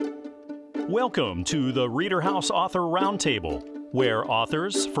Welcome to the Reader House Author Roundtable, where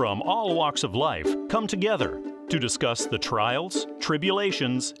authors from all walks of life come together to discuss the trials,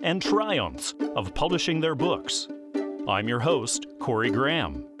 tribulations, and triumphs of publishing their books. I'm your host, Corey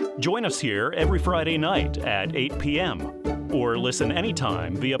Graham. Join us here every Friday night at 8 p.m. or listen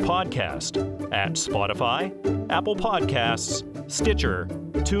anytime via podcast at Spotify, Apple Podcasts, Stitcher,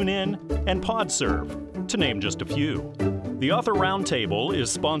 TuneIn, and PodServe, to name just a few. The Author Roundtable is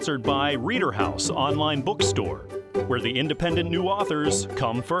sponsored by Reader House Online Bookstore, where the independent new authors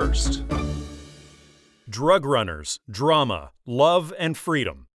come first. Drug runners, drama, love, and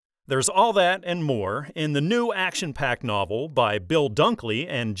freedom. There's all that and more in the new action-packed novel by Bill Dunkley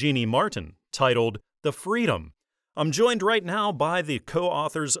and Jeannie Martin, titled The Freedom. I'm joined right now by the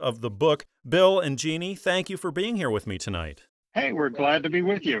co-authors of the book. Bill and Jeannie, thank you for being here with me tonight. Hey, we're glad to be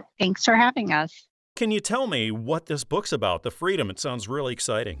with you. Thanks for having us. Can you tell me what this book's about, The Freedom? It sounds really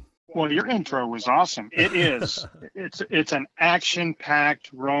exciting. Well, your intro was awesome. It is. It's an action-packed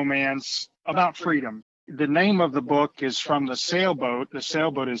romance about freedom. The name of the book is from the sailboat. The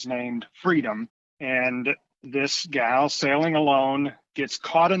sailboat is named Freedom. And this gal sailing alone gets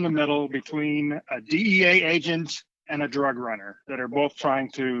caught in the middle between a DEA agent and a drug runner that are both trying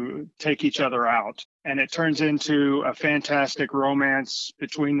to take each other out. And it turns into a fantastic romance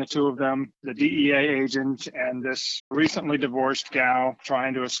between the two of them, the DEA agent and this recently divorced gal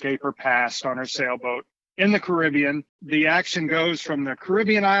trying to escape her past on her sailboat in the Caribbean. The action goes from the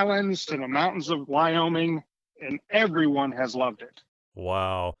Caribbean islands to the mountains of Wyoming, and everyone has loved it.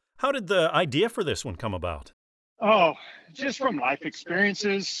 Wow. How did the idea for this one come about? Oh, just from life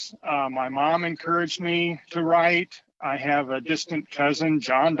experiences. My mom encouraged me to write. I have a distant cousin,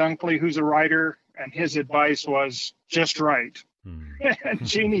 John Dunkley, who's a writer, and his advice was just write. And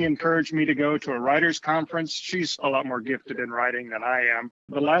Jeannie encouraged me to go to a writer's conference. She's a lot more gifted in writing than I am.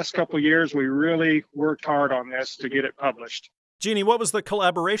 The last couple of years, we really worked hard on this to get it published. Jeannie, what was the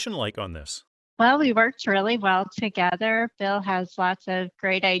collaboration like on this? Well, we worked really well together. Bill has lots of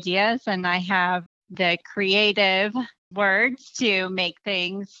great ideas, and I have the creative words to make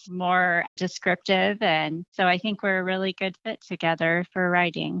things more descriptive. And so I think we're a really good fit together for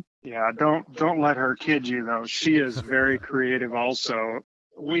writing. Yeah, don't let her kid you, though. She is very creative also.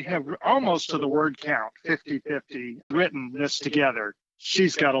 We have almost to the word count, 50-50, written this together.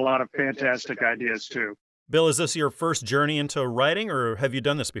 She's got a lot of fantastic ideas, too. Bill, is this your first journey into writing, or have you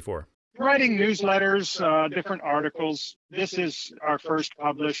done this before? Writing newsletters, different articles. This is our first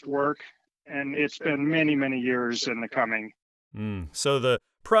published work, and it's been many, many years in the coming. So the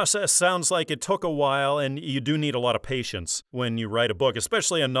process sounds like it took a while, and you do need a lot of patience when you write a book,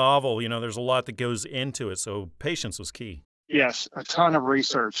 especially a novel. You know, there's a lot that goes into it, so patience was key. Yes, a ton of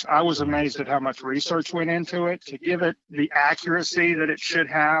research. I was amazed at how much research went into it to give it the accuracy that it should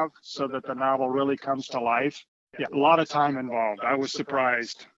have so that the novel really comes to life. Yeah, a lot of time involved. I was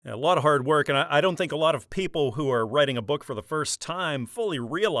surprised. Yeah, a lot of hard work, and I don't think a lot of people who are writing a book for the first time fully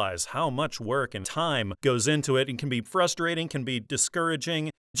realize how much work and time goes into it. It can be frustrating, can be discouraging.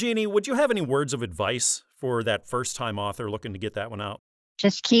 Jeannie, would you have any words of advice for that first-time author looking to get that one out?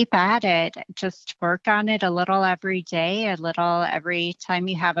 Just keep at it. Just work on it a little every day, a little every time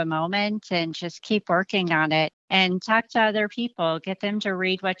you have a moment, and just keep working on it. And talk to other people. Get them to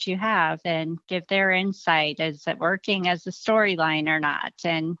read what you have and give their insight. Is it working as a storyline or not?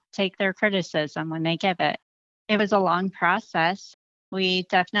 And take their criticism when they give it. It was a long process. We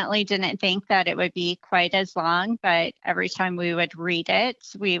definitely didn't think that it would be quite as long, but every time we would read it,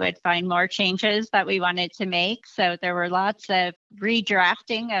 we would find more changes that we wanted to make. So there were lots of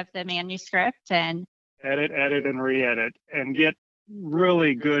redrafting of the manuscript and edit, and re-edit, and get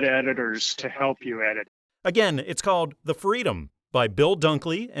really good editors to help you edit. Again, it's called The Freedom by Bill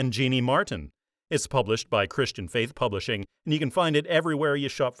Dunkley and Jeannie Martin. It's published by Christian Faith Publishing, and you can find it everywhere you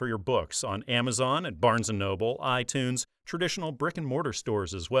shop for your books, on Amazon, at Barnes & Noble, iTunes, traditional brick-and-mortar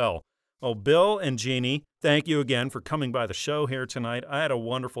stores as well. Well, Bill and Jeannie, thank you again for coming by the show here tonight. I had a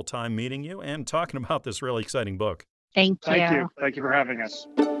wonderful time meeting you and talking about this really exciting book. Thank you. Thank you. Thank you for having us.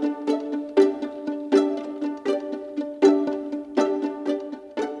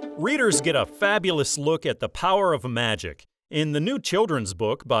 Readers get a fabulous look at the power of magic in the new children's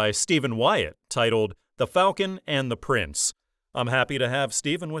book by Stephen Wyatt, titled The Falcon and the Prince. I'm happy to have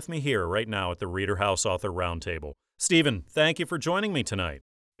Stephen with me here right now at the Reader House Author Roundtable. Stephen, thank you for joining me tonight.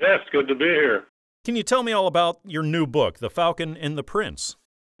 Yes, good to be here. Can you tell me all about your new book, The Falcon and the Prince?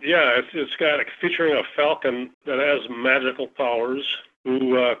 Yeah, it's got featuring a falcon that has magical powers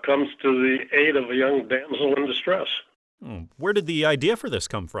who comes to the aid of a young damsel in distress. Where did the idea for this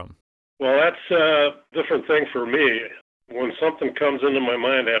come from? Well, that's a different thing for me. When something comes into my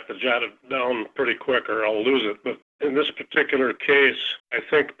mind, I have to jot it down pretty quick or I'll lose it. But in this particular case, I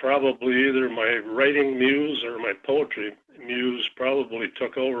think probably either my writing muse or my poetry muse probably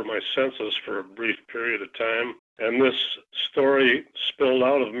took over my senses for a brief period of time. And this story spilled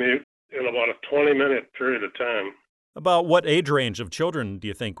out of me in about a 20-minute period of time. About what age range of children do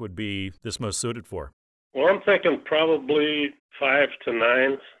you think would be this most suited for? Well, I'm thinking probably 5 to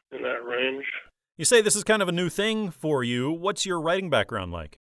 9 in that range. You say this is kind of a new thing for you. What's your writing background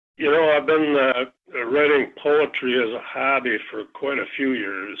like? You know, I've been writing poetry as a hobby for quite a few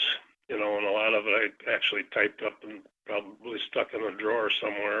years, and a lot of it I actually typed up and probably stuck in a drawer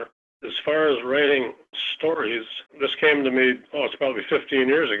somewhere. As far as writing stories, this came to me, it's probably 15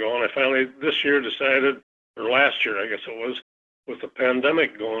 years ago, and I finally this year decided, or last year I guess it was, with the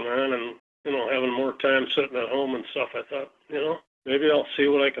pandemic going on and, having more time sitting at home and stuff, I thought, maybe I'll see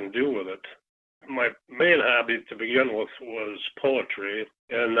what I can do with it. My main hobby to begin with was poetry,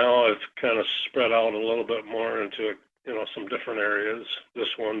 and now I've kind of spread out a little bit more into, some different areas, this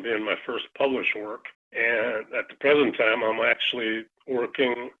one being my first published work. And at the present time, I'm actually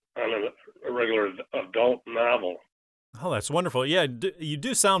working on a regular adult novel. Oh, that's wonderful. Yeah, you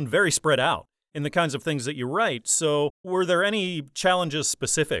do sound very spread out in the kinds of things that you write. So were there any challenges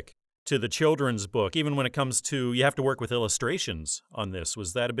specific to the children's book, even when it comes to you have to work with illustrations on this?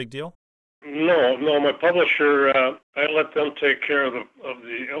 Was that a big deal? No, my publisher, I let them take care of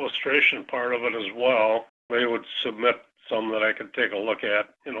the illustration part of it as well. They would submit some that I could take a look at,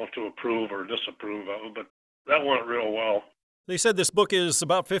 to approve or disapprove of, but that went real well. They said this book is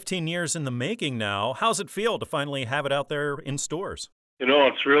about 15 years in the making now. How's it feel to finally have it out there in stores?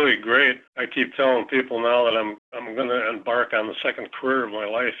 It's really great. I keep telling people now that I'm going to embark on the second career of my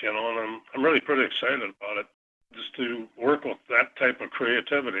life, and I'm really pretty excited about it. Just to work with that type of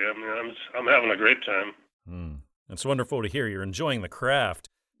creativity. I mean, I'm having a great time. It's wonderful to hear you're enjoying the craft.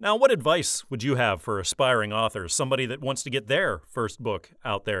 Now, what advice would you have for aspiring authors, somebody that wants to get their first book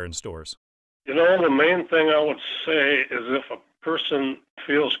out there in stores? The main thing I would say is if a person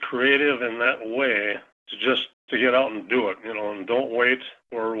feels creative in that way, to get out and do it, and don't wait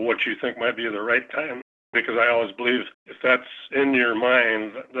for what you think might be the right time. Because I always believe if that's in your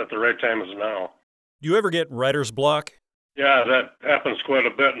mind, that the right time is now. Do you ever get writer's block? Yeah, that happens quite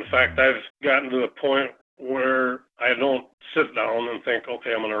a bit. In fact, I've gotten to the point where I don't sit down and think,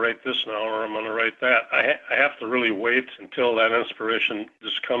 okay, I'm going to write this now or I'm going to write that. I have to really wait until that inspiration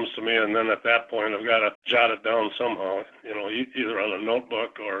just comes to me, and then at that point I've got to jot it down somehow, either on a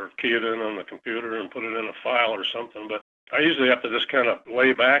notebook or key it in on the computer and put it in a file or something. But I usually have to just kind of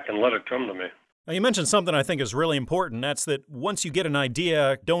lay back and let it come to me. Now, you mentioned something I think is really important. That's that once you get an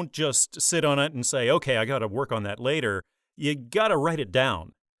idea, don't just sit on it and say, okay, I got to work on that later. You got to write it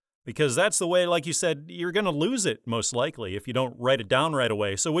down, because that's the way, like you said, you're going to lose it most likely if you don't write it down right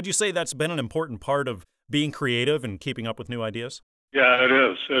away. So would you say that's been an important part of being creative and keeping up with new ideas? Yeah, it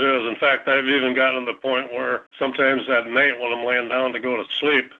is. It is. In fact, I've even gotten to the point where sometimes at night when I'm laying down to go to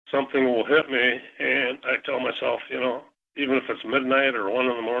sleep, something will hit me and I tell myself, even if it's midnight or 1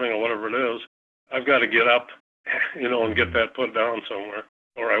 a.m. or whatever it is, I've got to get up, and get that put down somewhere,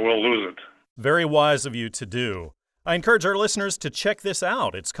 or I will lose it. Very wise of you to do. I encourage our listeners to check this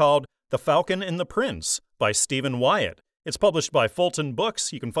out. It's called The Falcon and the Prince by Stephen Wyatt. It's published by Fulton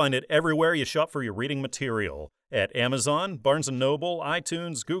Books. You can find it everywhere you shop for your reading material. At Amazon, Barnes & Noble,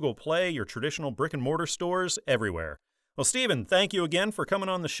 iTunes, Google Play, your traditional brick-and-mortar stores, everywhere. Well, Stephen, thank you again for coming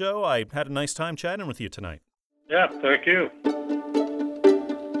on the show. I had a nice time chatting with you tonight. Yeah, thank you.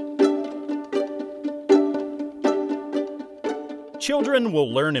 Children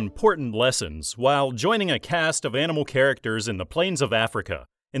will learn important lessons while joining a cast of animal characters in the plains of Africa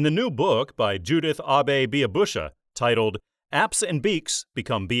in the new book by Judith Abe Biabusha titled Apps and Beaks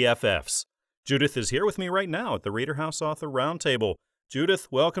Become BFFs. Judith is here with me right now at the Reader House Author Roundtable. Judith,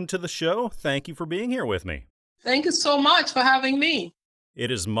 welcome to the show. Thank you for being here with me. Thank you so much for having me.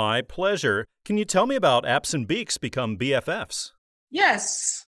 It is my pleasure. Can you tell me about Apps and Beaks Become BFFs?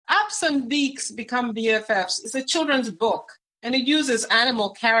 Yes, Apps and Beaks Become BFFs. It's a children's book, and it uses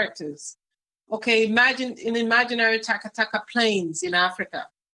animal characters. Okay, imagine in imaginary Takataka Plains in Africa.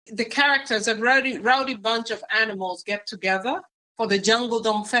 The characters, a rowdy bunch of animals get together for the Jungle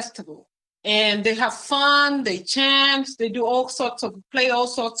Dome Festival. And they have fun, they chant, they do play all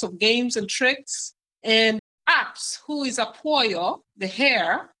sorts of games and tricks. And Apps, who is a Poyo, the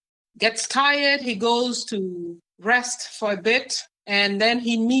hare, gets tired, he goes to rest for a bit, and then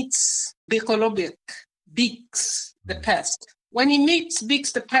he meets Bikolobik, Beaks, the pest. When he meets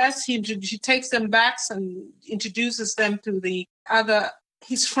Beaks the pest, he takes them back and introduces them to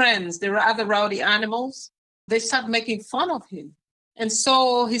his friends. There are other rowdy animals. they start making fun of him. And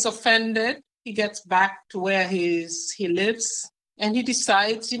so he's offended. He gets back to where he lives, and he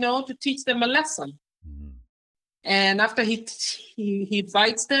decides, to teach them a lesson. Mm-hmm. And after he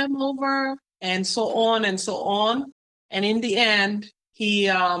invites them over and so on and so on. And in the end,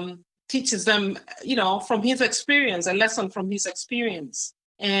 he teaches them, from his experience, a lesson from his experience.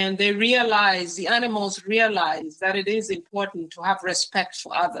 And the animals realize that it is important to have respect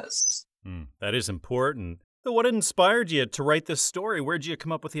for others. That is important. So what inspired you to write this story? Where did you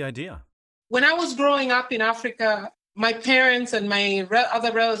come up with the idea? When I was growing up in Africa, my parents and my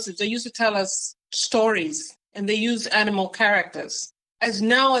other relatives, they used to tell us stories, and they used animal characters. As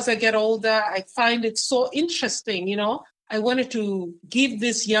I get older, I find it so interesting, I wanted to give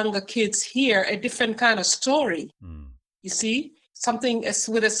these younger kids here a different kind of story. You see, something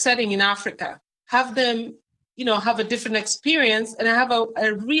with a setting in Africa. Have them, have a different experience, and I have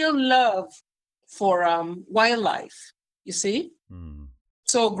a real love for wildlife, you see?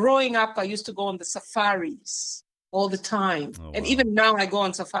 So growing up, I used to go on the safaris all the time. Oh, wow. And even now I go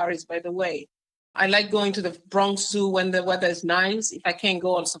on safaris, by the way. I like going to the Bronx Zoo when the weather is nice, if I can't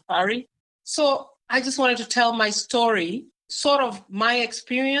go on safari. So I just wanted to tell my story, sort of my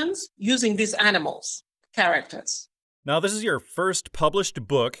experience using these animals, characters. Now, this is your first published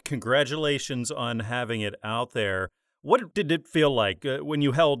book. Congratulations on having it out there. What did it feel like when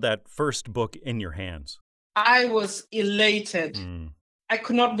you held that first book in your hands? I was elated. I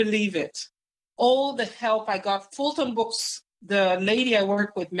could not believe it. All the help I got. Fulton Books, the lady I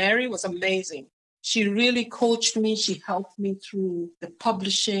worked with, Mary, was amazing. She really coached me. She helped me through the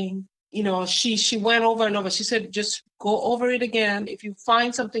publishing. She went over and over. She said, just go over it again. If you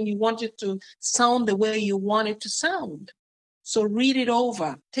find something you want it to sound the way you want it to sound. So read it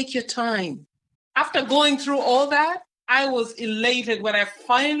over. Take your time. After going through all that, I was elated when I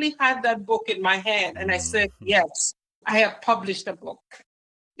finally had that book in my hand. And I said, yes, I have published a book.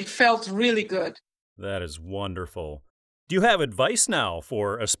 It felt really good. That is wonderful. Do you have advice now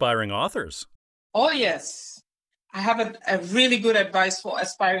for aspiring authors? Oh, yes. I have a really good advice for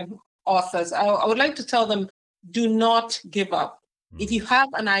aspiring authors. I would like to tell them, do not give up. If you have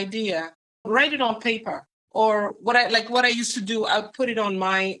an idea, write it on paper. Or what I used to do, I would put it on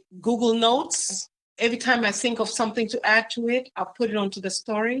my Google Notes. Every time I think of something to add to it, I'll put it onto the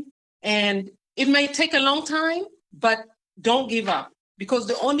story. And it may take a long time, but don't give up. Because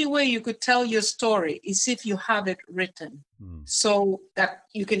the only way you could tell your story is if you have it written so that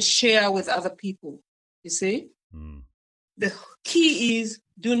you can share with other people, you see? The key is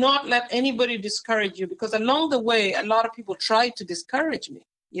do not let anybody discourage you, because along the way, a lot of people tried to discourage me.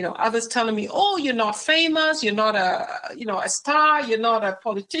 Others telling me, oh, you're not famous, you're not a star, you're not a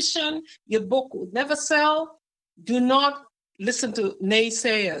politician, your book will never sell. Do not listen to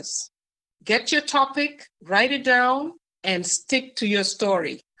naysayers. Get your topic, write it down, and stick to your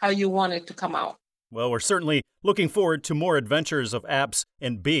story, how you want it to come out. Well, we're certainly looking forward to more adventures of Apps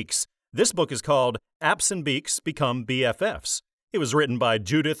and Beaks. This book is called Apps and Beaks Become BFFs. It was written by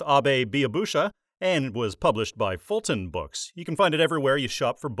Judith Abe Biabusha and was published by Fulton Books. You can find it everywhere you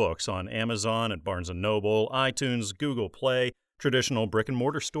shop for books, on Amazon, at Barnes & Noble, iTunes, Google Play, traditional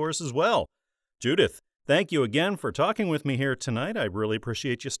brick-and-mortar stores as well. Judith, thank you again for talking with me here tonight. I really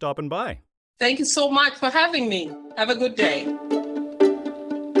appreciate you stopping by. Thank you so much for having me. Have a good day.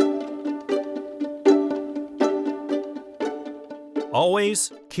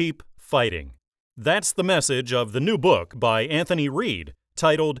 Always keep fighting. That's the message of the new book by Anthony Reed,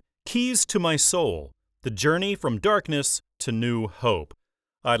 titled Keys to My Soul, The Journey from Darkness to New Hope.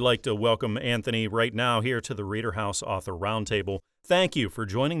 I'd like to welcome Anthony right now here to the Reader House Author Roundtable. Thank you for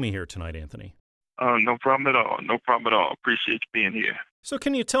joining me here tonight, Anthony. No problem at all. No problem at all. Appreciate you being here. So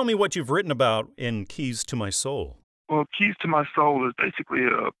can you tell me what you've written about in Keys to My Soul? Well, Keys to My Soul is basically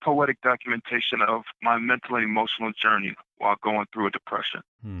a poetic documentation of my mental and emotional journey while going through a depression.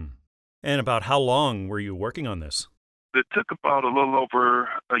 And about how long were you working on this? It took about a little over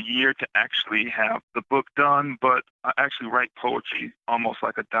a year to actually have the book done, but I actually write poetry almost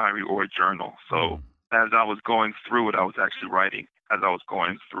like a diary or a journal. So as I was going through it, I was actually writing. As I was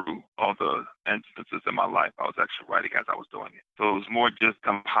going through all the instances in my life, I was actually writing as I was doing it. So it was more just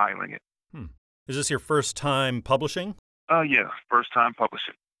compiling it. Is this your first time publishing? Yeah, first time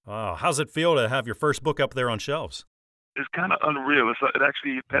publishing. Wow. How's it feel to have your first book up there on shelves? It's kind of unreal. That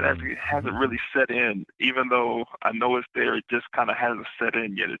actually hasn't really set in. Even though I know it's there, it just kind of hasn't set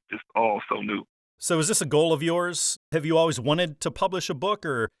in yet. It's just all so new. So is this a goal of yours? Have you always wanted to publish a book,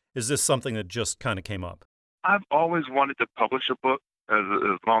 or is this something that just kind of came up? I've always wanted to publish a book. As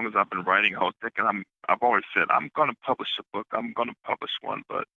long as I've been writing, I was thinking I've always said I'm going to publish a book. I'm going to publish one,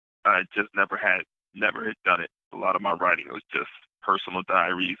 but I just never had never had done it. A lot of my writing was just personal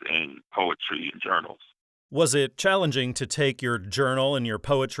diaries and poetry and journals. Was it challenging to take your journal and your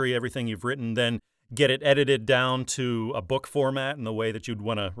poetry, everything you've written, then get it edited down to a book format in the way that you'd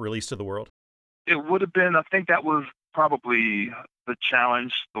want to release to the world? It would have been, I think that was probably the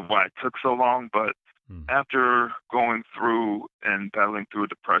challenge of why it took so long. But after going through and battling through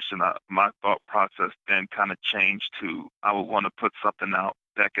depression, my thought process then kind of changed to I would want to put something out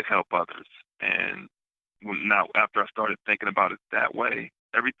that could help others. And now after I started thinking about it that way,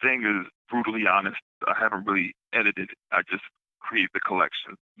 everything is brutally honest. I haven't really edited it. I just created the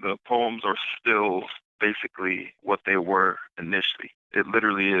collection. The poems are still basically what they were initially. It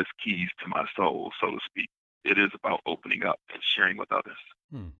literally is keys to my soul, so to speak. It is about opening up and sharing with others.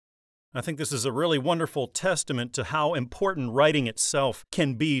 I think this is a really wonderful testament to how important writing itself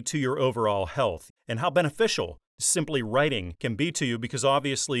can be to your overall health and how beneficial simply writing can be to you, because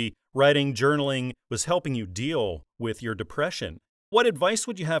obviously writing, journaling was helping you deal with your depression. What advice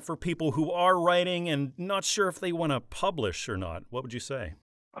would you have for people who are writing and not sure if they want to publish or not? What would you say?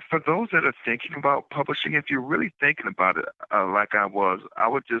 For those that are thinking about publishing, if you're really thinking about it like I was,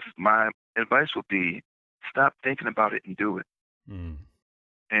 my advice would be stop thinking about it and do it.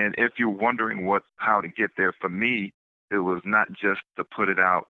 And if you're wondering how to get there, for me, it was not just to put it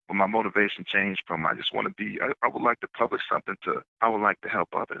out. But my motivation changed from I just want to be, I would like to publish something to I would like to help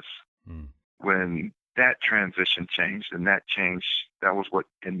others. When that transition changed, and that was what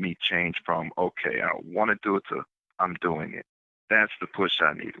in me changed from, okay, I want to do it to I'm doing it. That's the push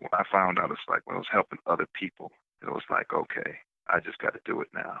I needed. When I found out, it's like when I was helping other people, it was like, okay, I just got to do it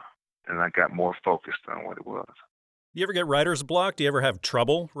now. And I got more focused on what it was. You ever get writer's block? Do you ever have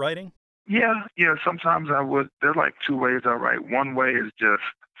trouble writing? Yeah, sometimes I would. There are like two ways I write. One way is just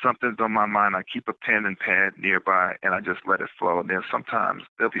something's on my mind. I keep a pen and pad nearby, and I just let it flow. And then sometimes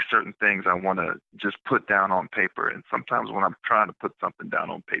there'll be certain things I want to just put down on paper. And sometimes when I'm trying to put something down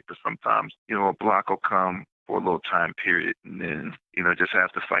on paper, sometimes, a block will come for a little time period, and then, just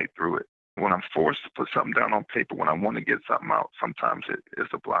have to fight through it. When I'm forced to put something down on paper, when I want to get something out, sometimes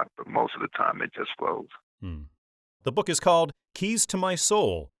it's a block, but most of the time it just flows. The book is called Keys to My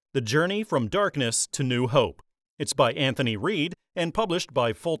Soul, The Journey from Darkness to New Hope. It's by Anthony Reed and published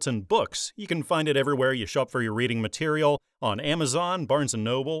by Fulton Books. You can find it everywhere you shop for your reading material, on Amazon, Barnes &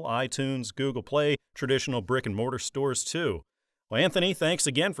 Noble, iTunes, Google Play, traditional brick-and-mortar stores too. Well, Anthony, thanks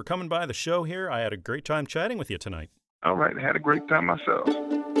again for coming by the show here. I had a great time chatting with you tonight. All right, I had a great time myself.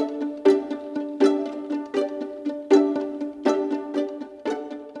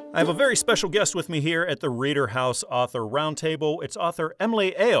 I have a very special guest with me here at the Reader House Author Roundtable. It's author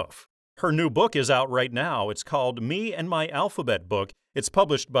Emily Ayoff. Her new book is out right now. It's called Me and My Alphabet Book. It's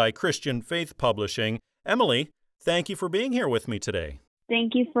published by Christian Faith Publishing. Emily, thank you for being here with me today.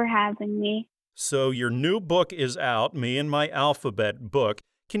 Thank you for having me. So your new book is out, Me and My Alphabet Book.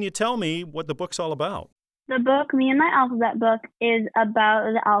 Can you tell me what the book's all about? The book, Me and My Alphabet Book, is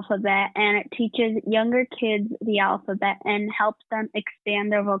about the alphabet, and it teaches younger kids the alphabet and helps them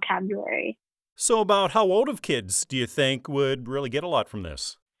expand their vocabulary. So about how old of kids do you think would really get a lot from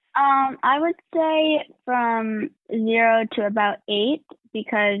this? I would say from 0 to about 8,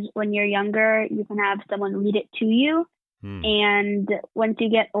 because when you're younger, you can have someone read it to you. And once you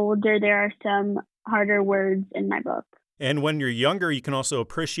get older, there are some harder words in my book. And when you're younger, you can also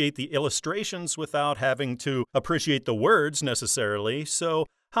appreciate the illustrations without having to appreciate the words necessarily. So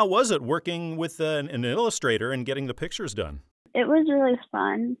how was it working with an illustrator and getting the pictures done? It was really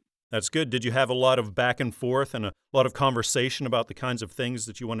fun. That's good. Did you have a lot of back and forth and a lot of conversation about the kinds of things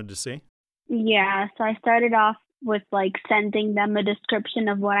that you wanted to see? Yeah, so I started off with sending them a description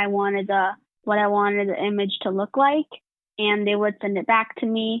of what I wanted the image to look like, and they would send it back to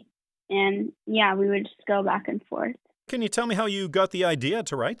me, and yeah, we would just go back and forth. Can you tell me how you got the idea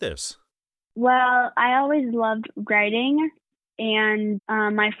to write this? Well, I always loved writing, and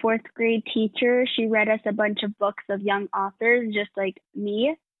my 4th grade teacher, she read us a bunch of books of young authors just like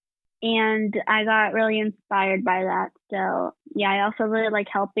me, and I got really inspired by that. So yeah, I also really like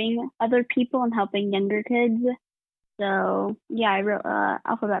helping other people and helping younger kids. So yeah, I wrote an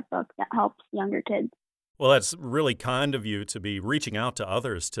alphabet book that helps younger kids. Well, that's really kind of you to be reaching out to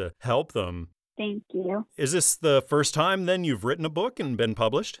others to help them. Thank you. Is this the first time then you've written a book and been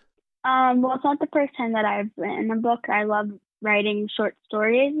published? Well, it's not the first time that I've written a book. I love writing short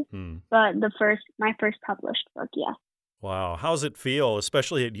stories, but my first published book, yes. Wow. How does it feel,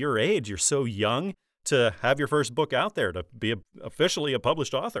 especially at your age? You're so young to have your first book out there, to be officially a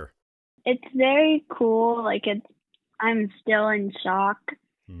published author. It's very cool. I'm still in shock.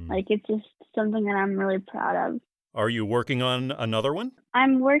 It's just something that I'm really proud of. Are you working on another one?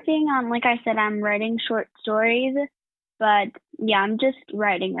 I'm working on, like I said, I'm writing short stories, but yeah, I'm just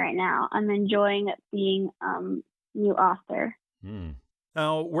writing right now. I'm enjoying being new author.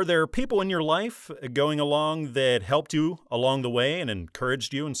 Now, were there people in your life going along that helped you along the way and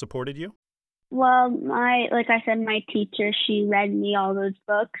encouraged you and supported you? Well, like I said, my teacher, she read me all those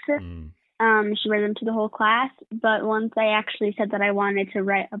books. She read them to the whole class. But once I actually said that I wanted to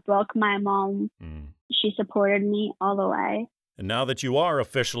write a book, my mom, she supported me all the way. And now that you are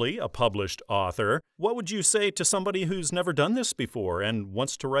officially a published author, what would you say to somebody who's never done this before and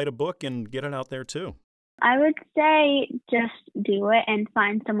wants to write a book and get it out there too? I would say just do it and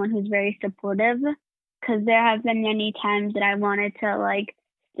find someone who's very supportive, because there have been many times that I wanted to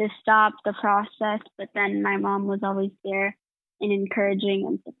just stop the process, but then my mom was always there and encouraging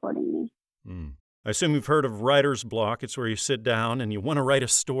and supporting me. I assume you've heard of writer's block. It's where you sit down and you want to write a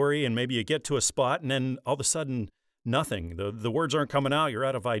story and maybe you get to a spot and then all of a sudden nothing. The words aren't coming out. You're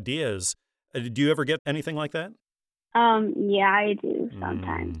out of ideas. Do you ever get anything like that? Yeah, I do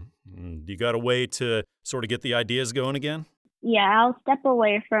sometimes. You got a way to sort of get the ideas going again? Yeah, I'll step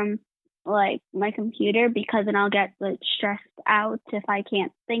away from my computer, because then I'll get stressed out if I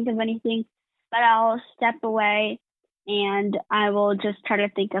can't think of anything. But I'll step away and I will just try to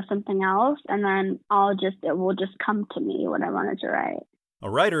think of something else, and then it will just come to me what I wanted to write.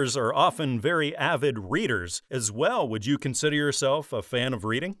 Writers are often very avid readers as well. Would you consider yourself a fan of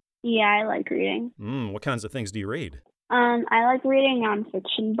reading? Yeah, I like reading. What kinds of things do you read? I like reading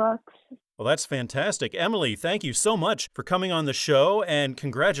nonfiction books. Well, that's fantastic. Emily, thank you so much for coming on the show, and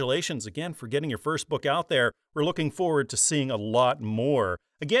congratulations again for getting your first book out there. We're looking forward to seeing a lot more.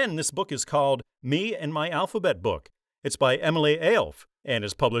 Again, this book is called Me and My Alphabet Book. It's by Emily Aelf and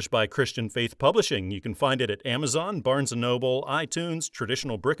is published by Christian Faith Publishing. You can find it at Amazon, Barnes & Noble, iTunes,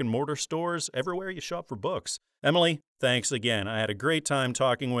 traditional brick-and-mortar stores, everywhere you shop for books. Emily, thanks again. I had a great time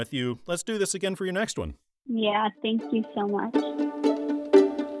talking with you. Let's do this again for your next one. Yeah, thank you so much.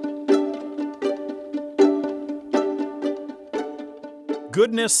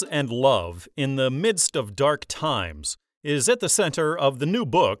 Goodness and love in the midst of dark times is at the center of the new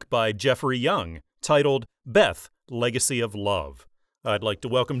book by Jeffrey Young, titled Beth, Legacy of Love. I'd like to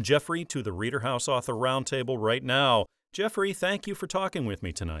welcome Jeffrey to the Reader House Author Roundtable right now. Jeffrey, thank you for talking with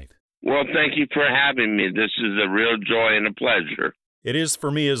me tonight. Well, thank you for having me. This is a real joy and a pleasure. It is for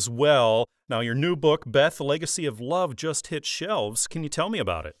me as well. Now, your new book, Beth, Legacy of Love, just hit shelves. Can you tell me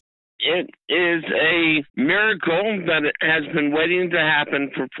about it? It is a miracle that has been waiting to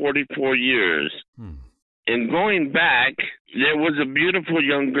happen for 44 years. In going back, there was a beautiful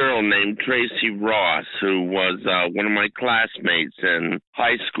young girl named Tracy Ross who was one of my classmates in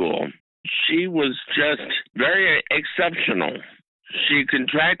high school. She was just very exceptional. She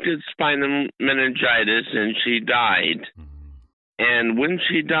contracted spinal meningitis and she died. And when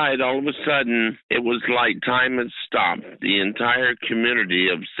she died, all of a sudden, it was like time had stopped. The entire community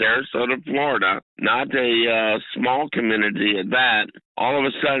of Sarasota, Florida, not a small community at that, all of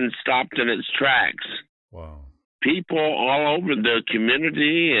a sudden stopped in its tracks. Wow. People all over the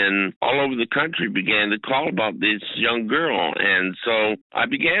community and all over the country began to call about this young girl. And so I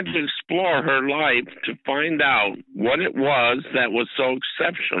began to explore her life to find out what it was that was so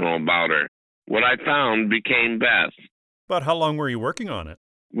exceptional about her. What I found became Beth. But how long were you working on it?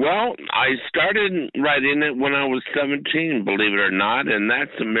 Well, I started writing it when I was 17, believe it or not, and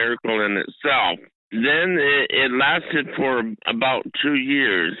that's a miracle in itself. Then it lasted for about 2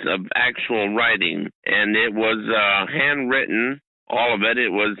 years of actual writing, and it was handwritten, all of it.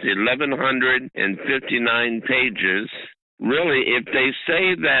 It was 1,159 pages. Really, if they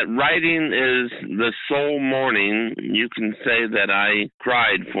say that writing is the soul mourning, you can say that I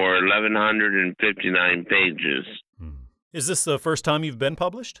cried for 1,159 pages. Is this the first time you've been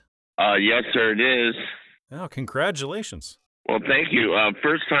published? Yes, sir, it is. Oh, congratulations. Well, thank you.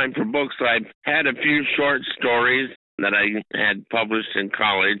 First time for books. I've had a few short stories that I had published in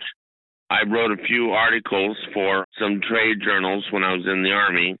college. I wrote a few articles for some trade journals when I was in the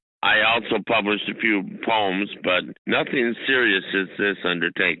Army. I also published a few poems, but nothing serious as this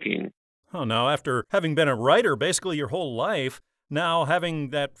undertaking. Oh, now after having been a writer basically your whole life, now having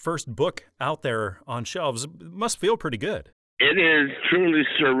that first book out there on shelves must feel pretty good. It is truly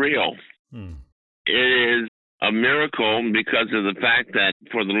surreal. It is a miracle because of the fact that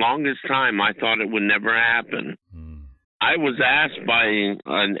for the longest time I thought it would never happen. I was asked by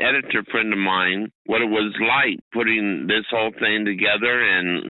an editor friend of mine what it was like putting this whole thing together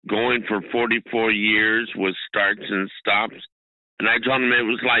and going for 44 years with starts and stops. And I told him it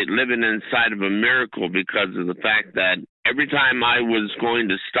was like living inside of a miracle because of the fact that every time I was going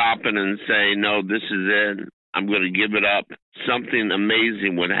to stop it and say, no, this is it, I'm going to give it up, something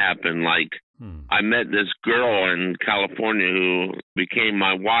amazing would happen. Like I met this girl in California who became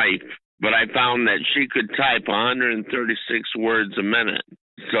my wife, but I found that she could type 136 words a minute.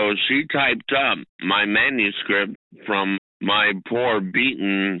 So she typed up my manuscript from my poor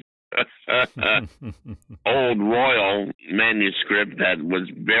beaten old royal manuscript that was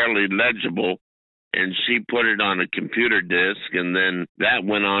barely legible, and she put it on a computer disk, and then that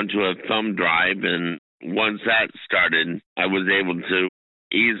went on to a thumb drive, and once that started, I was able to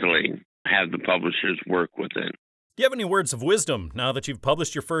easily have the publishers work with it. Do you have any words of wisdom now that you've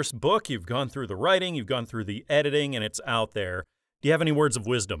published your first book? You've gone through the writing, you've gone through the editing, and it's out there. Do you have any words of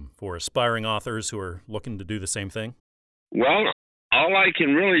wisdom for aspiring authors who are looking to do the same thing? Well, all I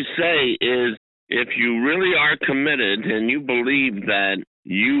can really say is if you really are committed and you believe that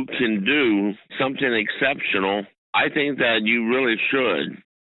you can do something exceptional, I think that you really should.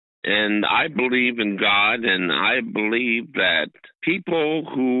 And I believe in God, and I believe that people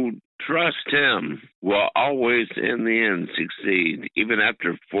who trust Him will always, in the end, succeed, even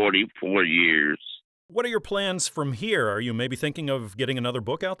after 44 years. What are your plans from here? Are you maybe thinking of getting another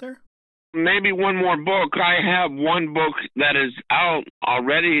book out there? Maybe one more book. I have one book that is out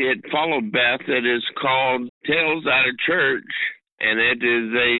already. It followed Beth. It is called Tales Out of Church, and it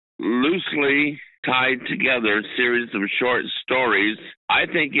is a loosely tied together series of short stories. I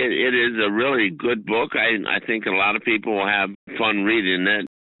think it is a really good book. I think a lot of people will have fun reading it.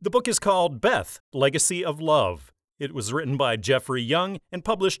 The book is called Beth, Legacy of Love. It was written by Jeffrey Young and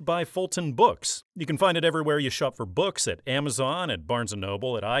published by Fulton Books. You can find it everywhere you shop for books, at Amazon, at Barnes &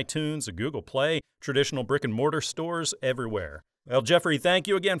 Noble, at iTunes, at Google Play, traditional brick-and-mortar stores, everywhere. Well, Jeffrey, thank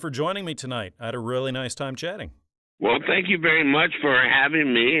you again for joining me tonight. I had a really nice time chatting. Well, thank you very much for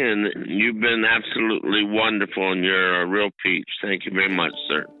having me, and you've been absolutely wonderful, and you're a real peach. Thank you very much,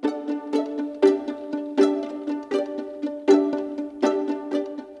 sir.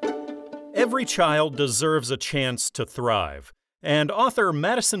 Every child deserves a chance to thrive, and author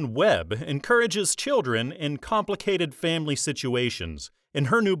Madison Webb encourages children in complicated family situations in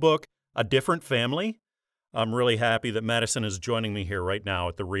her new book, A Different Family. I'm really happy that Madison is joining me here right now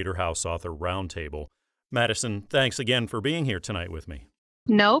at the Reader House Author Roundtable. Madison, thanks again for being here tonight with me.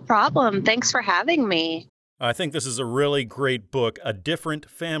 No problem. Thanks for having me. I think this is a really great book, A Different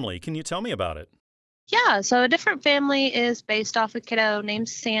Family. Can you tell me about it? Yeah, so A Different Family is based off a kiddo named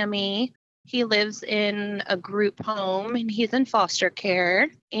Sammy. He lives in a group home and he's in foster care.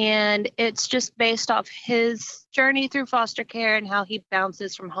 And it's just based off his journey through foster care and how he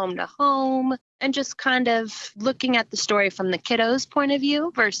bounces from home to home, and just kind of looking at the story from the kiddo's point of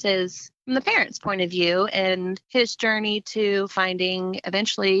view versus from the parents' point of view, and his journey to finding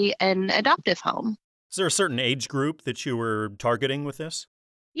eventually an adoptive home. Is there a certain age group that you were targeting with this?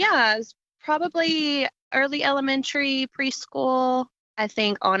 Yeah, it's probably early elementary, preschool. I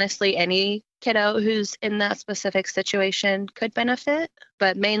think, honestly, any kiddo who's in that specific situation could benefit,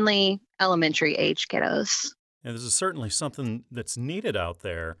 but mainly elementary age kiddos. And this is certainly something that's needed out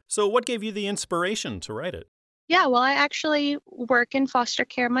there. So what gave you the inspiration to write it? Yeah, well, I actually work in foster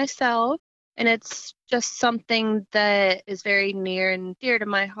care myself, and it's just something that is very near and dear to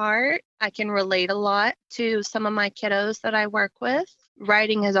my heart. I can relate a lot to some of my kiddos that I work with.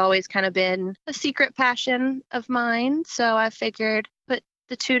 Writing has always kind of been a secret passion of mine, so I figured put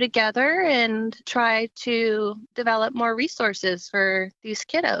the two together and try to develop more resources for these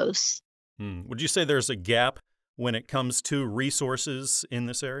kiddos. Would you say there's a gap when it comes to resources in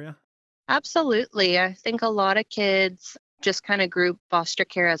this area? Absolutely. I think a lot of kids just kind of group foster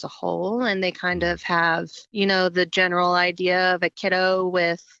care as a whole, and they kind of have, the general idea of a kiddo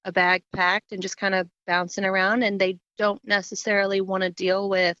with a bag packed and just kind of bouncing around, and they don't necessarily want to deal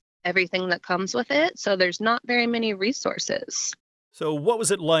with everything that comes with it. So there's not very many resources. So what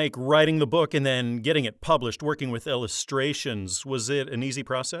was it like writing the book and then getting it published, working with illustrations? Was it an easy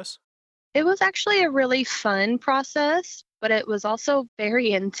process? It was actually a really fun process, but it was also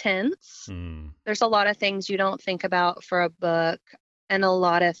very intense. There's a lot of things you don't think about for a book, and a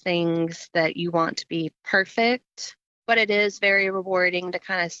lot of things that you want to be perfect, but it is very rewarding to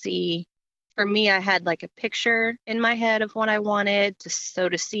kind of see. For me, I had like a picture in my head of what I wanted, so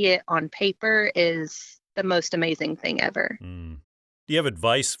to see it on paper is the most amazing thing ever. Do you have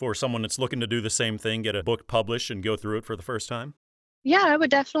advice for someone that's looking to do the same thing, get a book published and go through it for the first time? Yeah, I would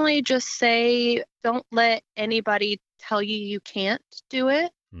definitely just say don't let anybody tell you can't do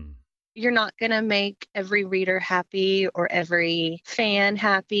it. You're not going to make every reader happy or every fan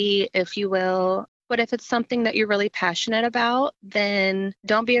happy, if you will. But if it's something that you're really passionate about, then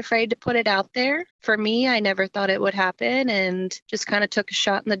don't be afraid to put it out there. For me, I never thought it would happen and just kind of took a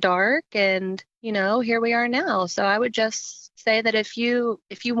shot in the dark. And, here we are now. So I would just say that if you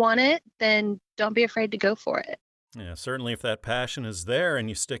want it, then don't be afraid to go for it. Yeah, certainly if that passion is there and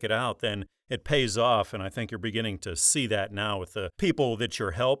you stick it out, then it pays off. And I think you're beginning to see that now with the people that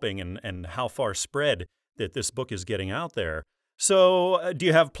you're helping and how far spread that this book is getting out there. So do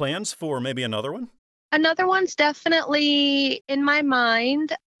you have plans for maybe another one? Another one's definitely in my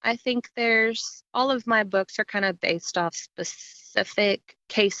mind. I think all of my books are kind of based off specific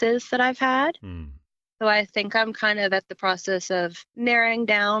cases that I've had. So I think I'm kind of at the process of narrowing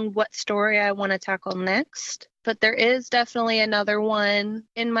down what story I want to tackle next. But there is definitely another one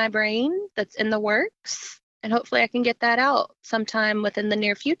in my brain that's in the works. And hopefully I can get that out sometime within the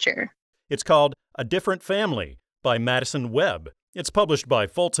near future. It's called A Different Family by Madison Webb. It's published by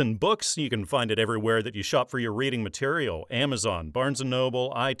Fulton Books. You can find it everywhere that you shop for your reading material. Amazon, Barnes &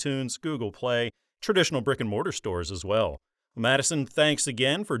 Noble, iTunes, Google Play, traditional brick-and-mortar stores as well. Madison, thanks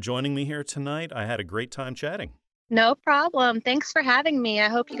again for joining me here tonight. I had a great time chatting. No problem. Thanks for having me. I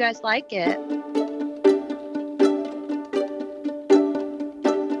hope you guys like it.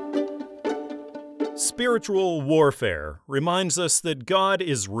 Spiritual warfare reminds us that God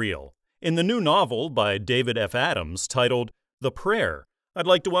is real. In the new novel by David F. Adams titled The Prayer, I'd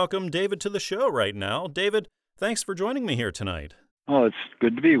like to welcome David to the show right now. David, thanks for joining me here tonight. Oh, it's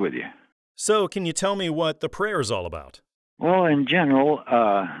good to be with you. So, can you tell me what The Prayer is all about? Well, in general,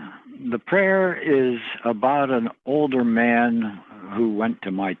 The Prayer is about an older man who went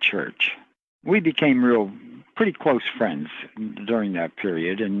to my church. We became pretty close friends during that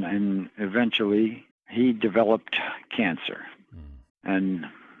period, and eventually he developed cancer. And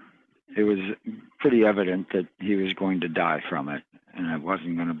it was pretty evident that he was going to die from it, and it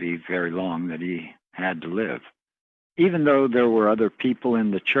wasn't going to be very long that he had to live. Even though there were other people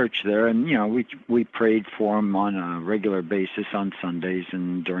in the church there, and, we prayed for him on a regular basis on Sundays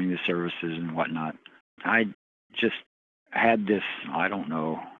and during the services and whatnot, I just had this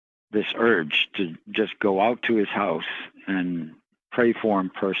urge to just go out to his house and pray for him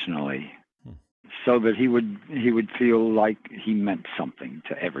personally, so that he would feel like he meant something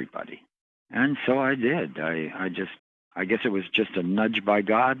to everybody. And so I did. I guess it was just a nudge by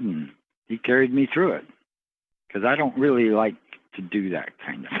God, and he carried me through it. Because I don't really like to do that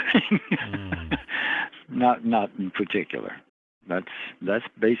kind of thing. Not in particular. That's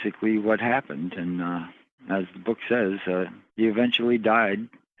basically what happened. And as the book says, he eventually died,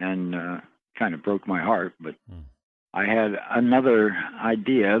 and kind of broke my heart. But I had another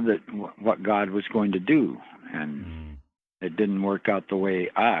idea that what God was going to do, and it didn't work out the way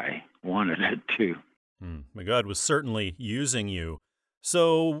I wanted it to. But God was certainly using you.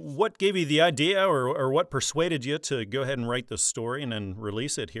 So what gave you the idea, or what persuaded you to go ahead and write the story and then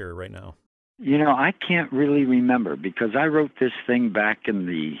release it here right now? I can't really remember, because I wrote this thing back in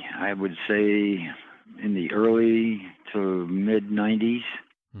the early to mid-'90s.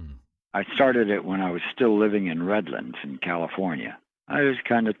 I started it when I was still living in Redlands in California. I just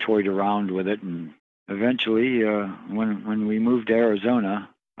kind of toyed around with it, and eventually, when we moved to Arizona,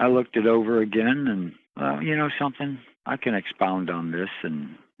 I looked it over again, and, something, I can expound on this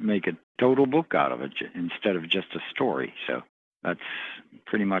and make a total book out of it instead of just a story. So that's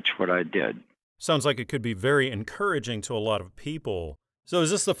pretty much what I did. Sounds like it could be very encouraging to a lot of people. So is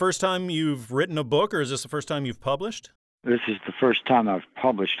this the first time you've written a book, or is this the first time you've published? This is the first time I've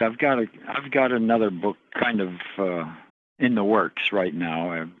published. I've got another book kind of in the works right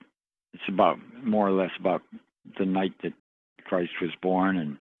now. It's about more or less about the night that Christ was born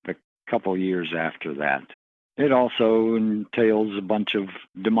and a couple years after that. It also entails a bunch of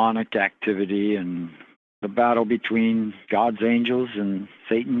demonic activity and the battle between God's angels and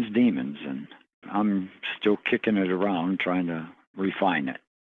Satan's demons. And I'm still kicking it around, trying to refine it.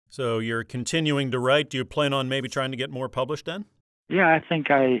 So you're continuing to write. Do you plan on maybe trying to get more published then? Yeah, I think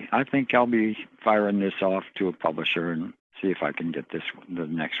I'll be firing this off to a publisher and see if I can get the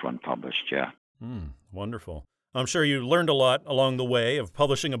next one published. Yeah. Wonderful. I'm sure you learned a lot along the way of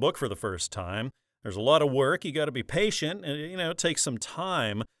publishing a book for the first time. There's a lot of work. You got to be patient, and it takes some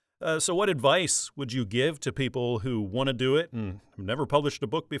time. So what advice would you give to people who want to do it and have never published a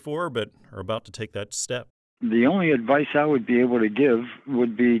book before but are about to take that step? The only advice I would be able to give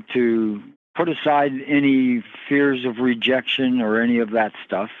would be to put aside any fears of rejection or any of that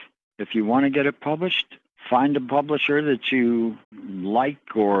stuff. If you want to get it published, find a publisher that you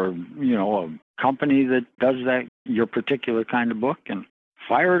like, or, a company that does that, your particular kind of book, and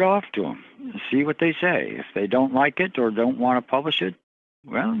fire it off to them. See what they say. If they don't like it or don't want to publish it,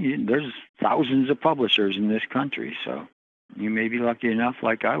 Well, there's thousands of publishers in this country, so you may be lucky enough,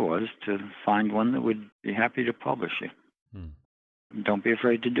 like I was, to find one that would be happy to publish you. Don't be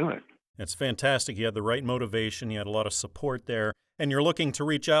afraid to do it. It's fantastic. You had the right motivation. You had a lot of support there. And you're looking to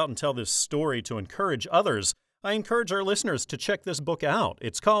reach out and tell this story to encourage others. I encourage our listeners to check this book out.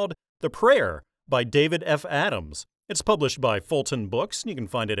 It's called The Prayer by David F. Adams. It's published by Fulton Books, and you can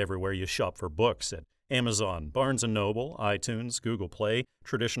find it everywhere you shop for books at Amazon, Barnes & Noble, iTunes, Google Play,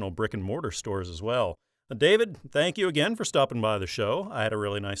 traditional brick-and-mortar stores as well. David, thank you again for stopping by the show. I had a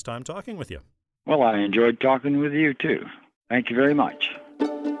really nice time talking with you. Well, I enjoyed talking with you, too. Thank you very much.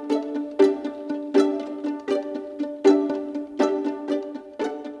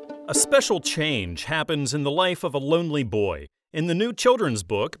 A special change happens in the life of a lonely boy in the new children's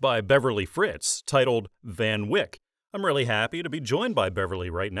book by Beverly Fritz titled Van Wyck. I'm really happy to be joined by Beverly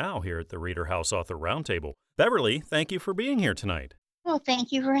right now here at the Reader House Author Roundtable. Beverly, thank you for being here tonight. Well,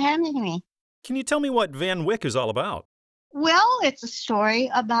 thank you for having me. Can you tell me what Van Wyck is all about? Well, it's a story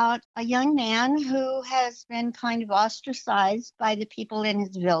about a young man who has been kind of ostracized by the people in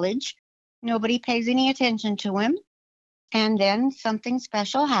his village. Nobody pays any attention to him. And then something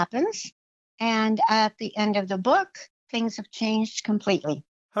special happens. And at the end of the book, things have changed completely.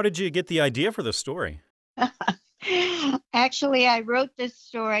 How did you get the idea for this story? Actually, I wrote this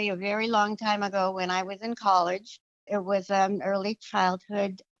story a very long time ago when I was in college. It was an early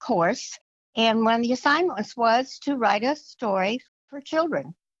childhood course. And one of the assignments was to write a story for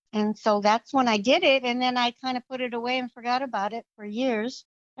children. And so that's when I did it. And then I kind of put it away and forgot about it for years.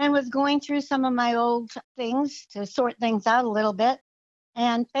 And was going through some of my old things to sort things out a little bit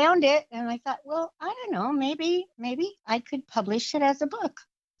and found it. And I thought, well, I don't know, maybe I could publish it as a book.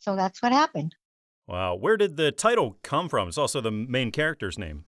 So that's what happened. Wow. Where did the title come from? It's also the main character's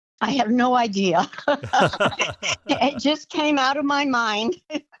name. I have no idea. It just came out of my mind.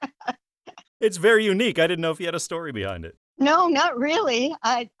 It's very unique. I didn't know if you had a story behind it. No, not really.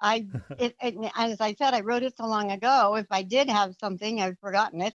 As I said, I wrote it so long ago. If I did have something, I've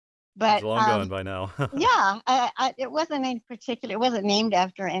forgotten it. But it's long gone by now. Yeah, it wasn't any particular. It wasn't named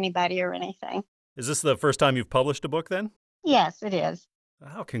after anybody or anything. Is this the first time you've published a book then? Yes, it is.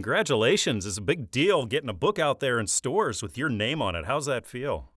 Wow, congratulations. It's a big deal getting a book out there in stores with your name on it. How's that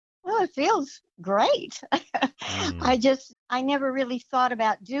feel? Well, it feels great. I never really thought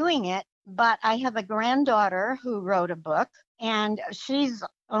about doing it, but I have a granddaughter who wrote a book, and she's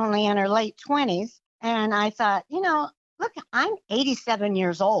only in her late 20s. And I thought, look, I'm 87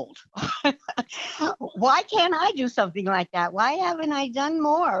 years old. Why can't I do something like that? Why haven't I done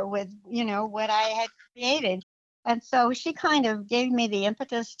more with, what I had created? And so she kind of gave me the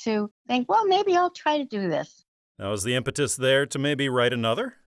impetus to think, well, maybe I'll try to do this. Now, is the impetus there to maybe write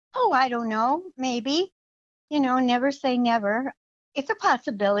another? Oh, I don't know. Maybe. Never say never. It's a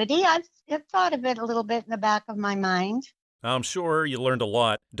possibility. I've thought of it a little bit in the back of my mind. I'm sure you learned a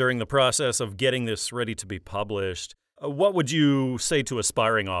lot during the process of getting this ready to be published. What would you say to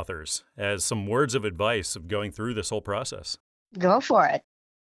aspiring authors as some words of advice of going through this whole process? Go for it.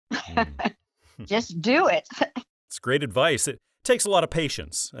 Just do it. It's great advice. It takes a lot of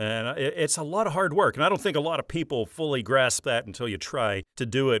patience, and it's a lot of hard work, and I don't think a lot of people fully grasp that until you try to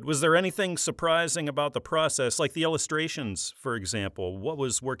do it. Was there anything surprising about the process, like the illustrations, for example? What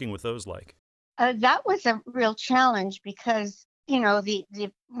was working with those like? That was a real challenge because,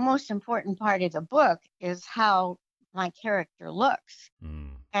 the most important part of the book is how my character looks.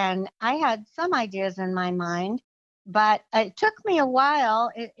 And I had some ideas in my mind, but it took me a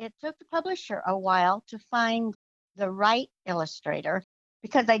while. It took the publisher a while to find the right illustrator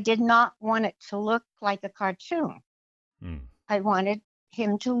because I did not want it to look like a cartoon. I wanted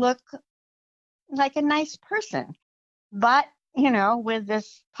him to look like a nice person, but with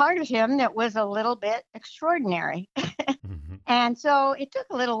this part of him that was a little bit extraordinary. And so it took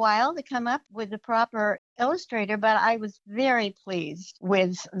a little while to come up with the proper illustrator, but I was very pleased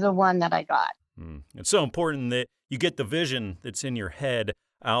with the one that I got. It's so important that you get the vision that's in your head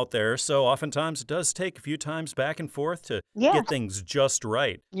out there. So oftentimes it does take a few times back and forth to get things just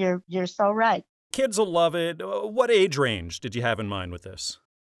right. You're so right. Kids will love it. What age range did you have in mind with this?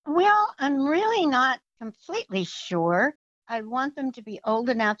 Well, I'm really not completely sure. I want them to be old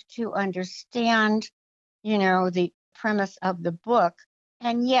enough to understand, the premise of the book.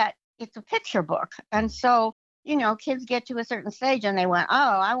 And yet it's a picture book. And so, kids get to a certain stage and they went,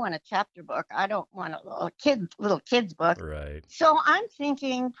 oh, I want a chapter book. I don't want a little kid's book. Right. So I'm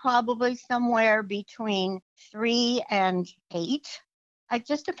thinking probably somewhere between 3 and 8. It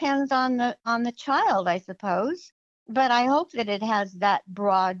just depends on the child, I suppose. But I hope that it has that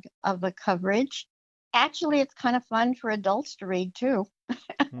broad of a coverage. Actually, it's kind of fun for adults to read, too.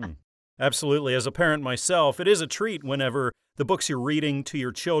 Absolutely. As a parent myself, it is a treat whenever the books you're reading to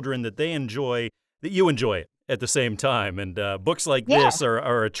your children that they enjoy, that you enjoy it at the same time. And books like this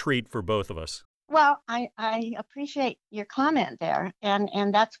are a treat for both of us. Well, I appreciate your comment there,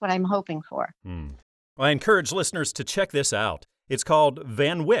 and that's what I'm hoping for. Well, I encourage listeners to check this out. It's called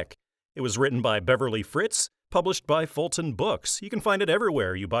Van Wyck. It was written by Beverly Fritz, published by Fulton Books. You can find it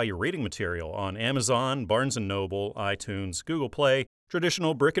everywhere you buy your reading material, on Amazon, Barnes & Noble, iTunes, Google Play,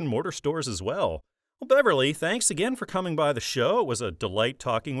 traditional brick-and-mortar stores as well. Well, Beverly, thanks again for coming by the show. It was a delight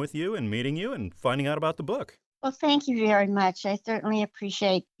talking with you and meeting you and finding out about the book. Well, thank you very much. I certainly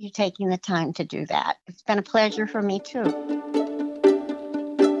appreciate you taking the time to do that. It's been a pleasure for me, too.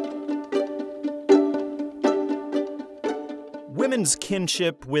 Women's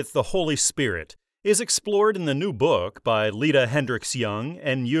kinship with the Holy Spirit is explored in the new book by Lita Hendricks Young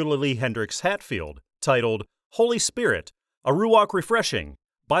and Eulalie Hendricks Hatfield, titled Holy Spirit, A Ruach Refreshing,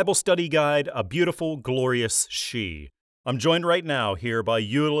 Bible Study Guide, A Beautiful, Glorious She. I'm joined right now here by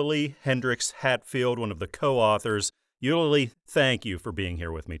Eulalie Hendricks Hatfield, one of the co-authors. Eulalie, thank you for being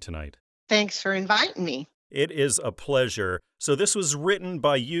here with me tonight. Thanks for inviting me. It is a pleasure. So this was written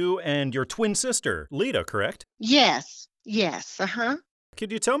by you and your twin sister, Lita, correct? Yes.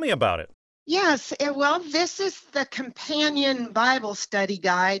 Could you tell me about it? Yes, well, this is the companion Bible study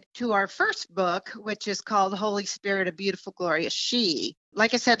guide to our first book, which is called Holy Spirit, A Beautiful, Glorious She.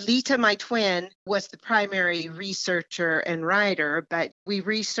 Like I said, Lita, my twin, was the primary researcher and writer, but we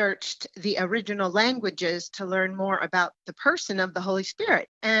researched the original languages to learn more about the person of the Holy Spirit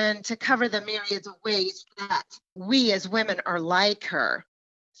and to cover the myriads of ways that we as women are like her.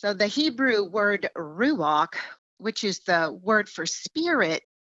 So the Hebrew word ruach, which is the word for spirit,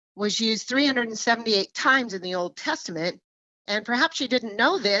 was used 378 times in the Old Testament. And perhaps you didn't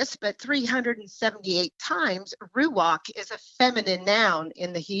know this, but 378 times ruach is a feminine noun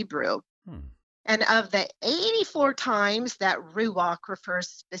in the Hebrew. And of the 84 times that ruach refers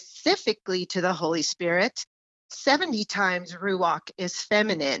specifically to the Holy Spirit, 70 times ruach is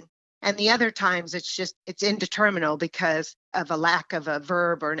feminine. And the other times it's indeterminate because of a lack of a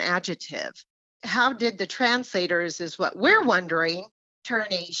verb or an adjective. How did the translators, is what we're wondering, turn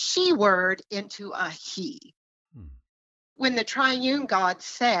a she word into a he? When the triune God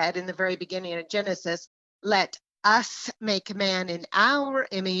said in the very beginning of Genesis, let us make man in our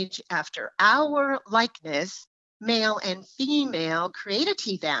image after our likeness, male and female created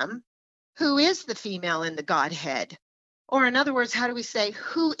he them, who is the female in the Godhead? Or in other words, how do we say,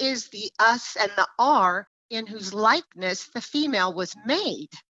 who is the us and the are in whose likeness the female was made?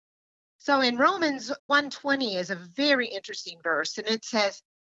 So in Romans 1:20 is a very interesting verse, and it says,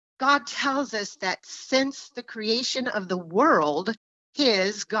 God tells us that since the creation of the world,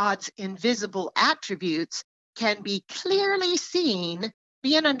 God's invisible attributes can be clearly seen,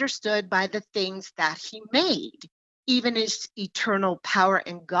 being understood by the things that he made, even his eternal power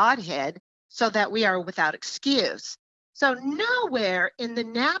and Godhead, so that we are without excuse. So nowhere in the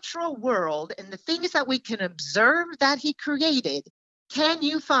natural world, in the things that we can observe that he created, can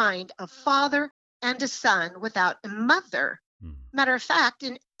you find a father and a son without a mother? Matter of fact,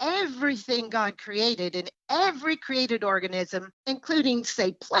 in everything God created, in every created organism, including,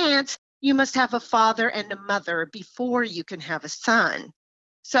 say, plants, you must have a father and a mother before you can have a son.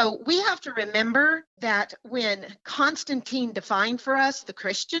 So we have to remember that when Constantine defined for us the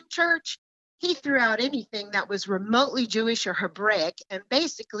Christian church, he threw out anything that was remotely Jewish or Hebraic and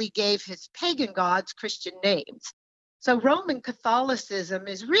basically gave his pagan gods Christian names. So Roman Catholicism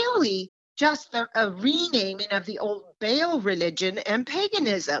is really just a renaming of the old Baal religion and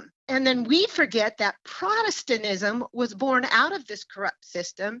paganism. And then we forget that Protestantism was born out of this corrupt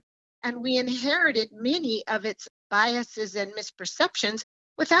system, and we inherited many of its biases and misperceptions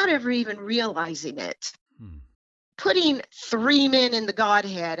without ever even realizing it. Putting three men in the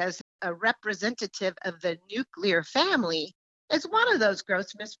Godhead as a representative of the nuclear family is one of those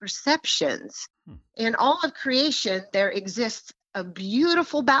gross misperceptions. In all of creation, there exists a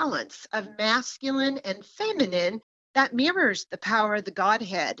beautiful balance of masculine and feminine that mirrors the power of the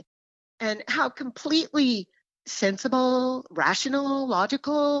Godhead. And how completely sensible, rational,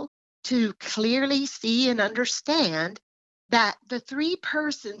 logical to clearly see and understand that the three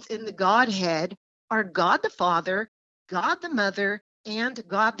persons in the Godhead are God the Father, God the Mother, and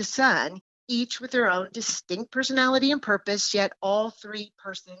God the Son, each with their own distinct personality and purpose, yet all three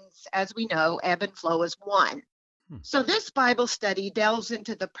persons, as we know, ebb and flow as one. So this Bible study delves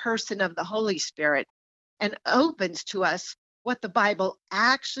into the person of the Holy Spirit and opens to us what the Bible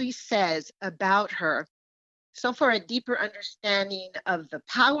actually says about her. So for a deeper understanding of the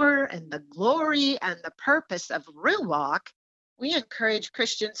power and the glory and the purpose of Ruach, we encourage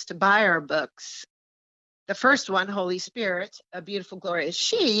Christians to buy our books. The first one, Holy Spirit, A Beautiful, Glorious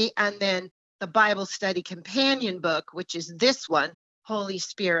She, and then the Bible Study Companion book, which is this one, Holy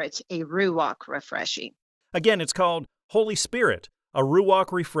Spirit, A Ruach Refreshing. Again, it's called Holy Spirit, A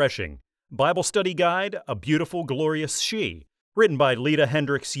Ruach Refreshing, Bible Study Guide, A Beautiful, Glorious She, written by Lita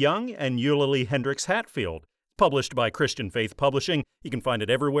Hendricks Young and Eulalie Hendricks Hatfield. Published by Christian Faith Publishing. You can find it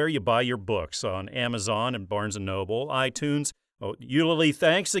everywhere you buy your books, on Amazon and Barnes & Noble, iTunes. Oh, Eulalie,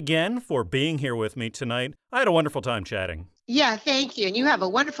 thanks again for being here with me tonight. I had a wonderful time chatting. Yeah, thank you. And you have a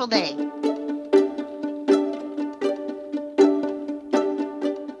wonderful day.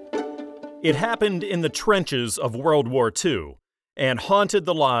 It happened in the trenches of World War II and haunted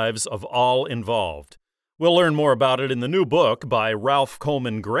the lives of all involved. We'll learn more about it in the new book by Ralph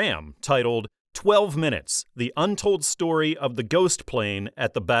Coleman Graham, titled 12 Minutes, The Untold Story of the Ghost Plane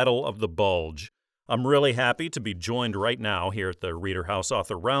at the Battle of the Bulge. I'm really happy to be joined right now here at the Reader House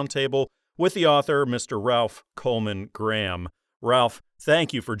Author Roundtable with the author, Mr. Ralph Coleman Graham. Ralph,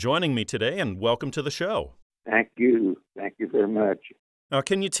 thank you for joining me today and welcome to the show. Thank you. Thank you very much. Now,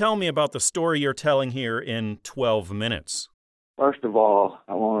 can you tell me about the story you're telling here in 12 minutes? First of all,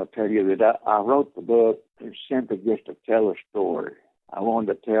 I want to tell you that I wrote the book simply just to tell a story. I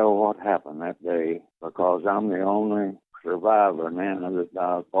wanted to tell what happened that day because I'm the only survivor now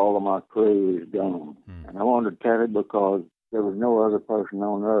that all of my crew is gone. And I wanted to tell it because there was no other person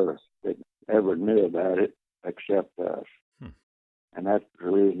on earth that ever knew about it except us. And that's the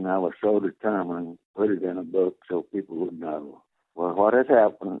reason I was so determined to put it in a book so people would know. Well, what had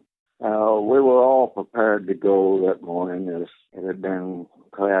happened, we were all prepared to go that morning. It had been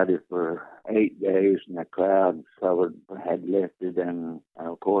cloudy for 8 days, and the clouds had lifted, and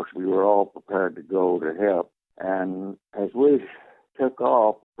of course we were all prepared to go to help. And as we took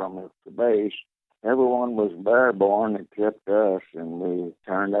off from the base, everyone was airborne except us, and we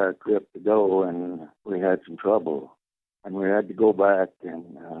turned our trip to go, and we had some trouble. And we had to go back and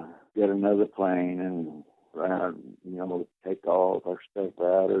get another plane and take all our stuff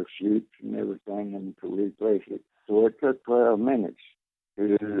out, our chutes and everything, and to replace it. So it took 12 minutes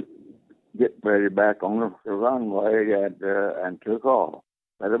to get ready back on the runway and took off.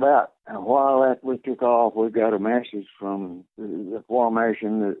 But about a while after we took off, we got a message from the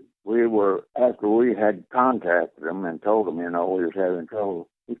formation that after we had contacted them and told them, we was having trouble.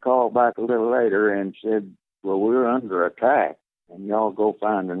 He called back a little later and said, well, we're under attack, and y'all go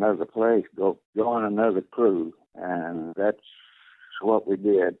find another place, go join another crew. And that's what we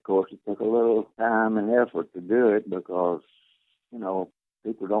did. Of course, it took a little time and effort to do it because,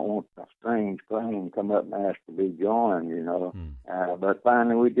 people don't want a strange plane come up and ask to be joined, But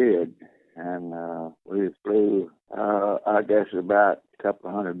finally we did. And we flew, I guess, about a couple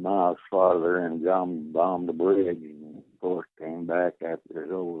of 100 miles farther and bombed the bridge. And, of course, came back after it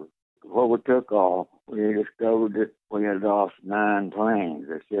was over. Before we took off, we discovered that we had lost 9 planes.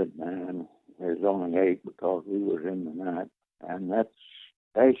 They said 9. There's only 8 because we was in the night. And that's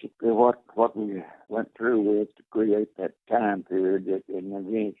basically what we went through with to create that time period that in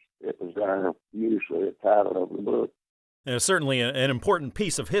events it was usually the title of the book. Certainly an important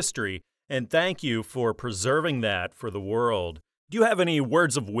piece of history, and thank you for preserving that for the world. Do you have any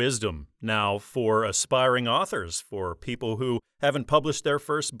words of wisdom now for aspiring authors, for people who haven't published their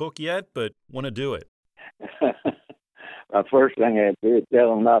first book yet but want to do it? The first thing I do is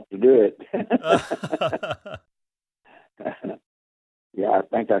tell them not to do it. Yeah, I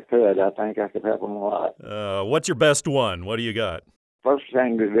think I could. I think I could help them a lot. What's your best one? What do you got? First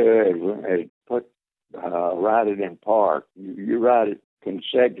thing to do is write it in parts. You write it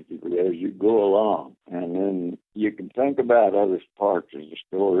consecutively as you go along, and then you can think about other parts of the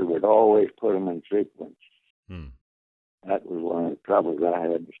story, but always put them in sequence. That was one of the troubles I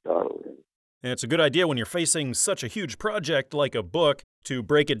had to start with. And it's a good idea when you're facing such a huge project like a book to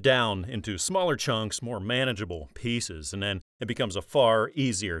break it down into smaller chunks, more manageable pieces, and then it becomes a far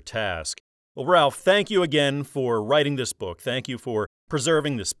easier task. Well, Ralph, thank you again for writing this book. Thank you for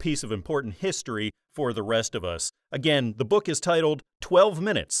preserving this piece of important history for the rest of us. Again, the book is titled 12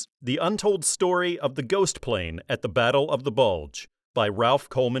 Minutes, The Untold Story of the Ghost Plane at the Battle of the Bulge by Ralph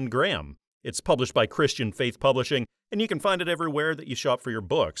Coleman Graham. It's published by Christian Faith Publishing, and you can find it everywhere that you shop for your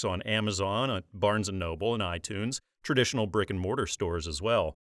books, on Amazon, at Barnes & Noble, and iTunes, traditional brick-and-mortar stores as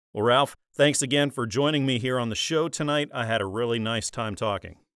well. Well, Ralph, thanks again for joining me here on the show tonight. I had a really nice time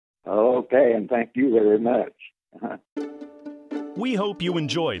talking. Okay, and thank you very much. We hope you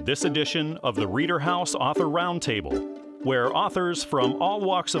enjoyed this edition of the Reader House Author Roundtable. where authors from all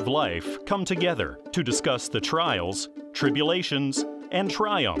walks of life come together to discuss the trials, tribulations, and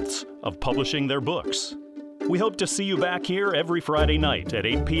triumphs of publishing their books. We hope to see you back here every Friday night at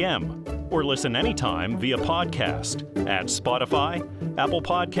 8 p.m. or listen anytime via podcast at Spotify, Apple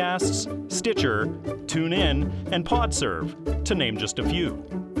Podcasts, Stitcher, TuneIn, and PodServe, to name just a few.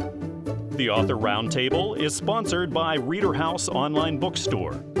 The Author Roundtable is sponsored by Reader House Online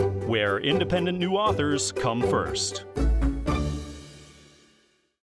Bookstore, where independent new authors come first.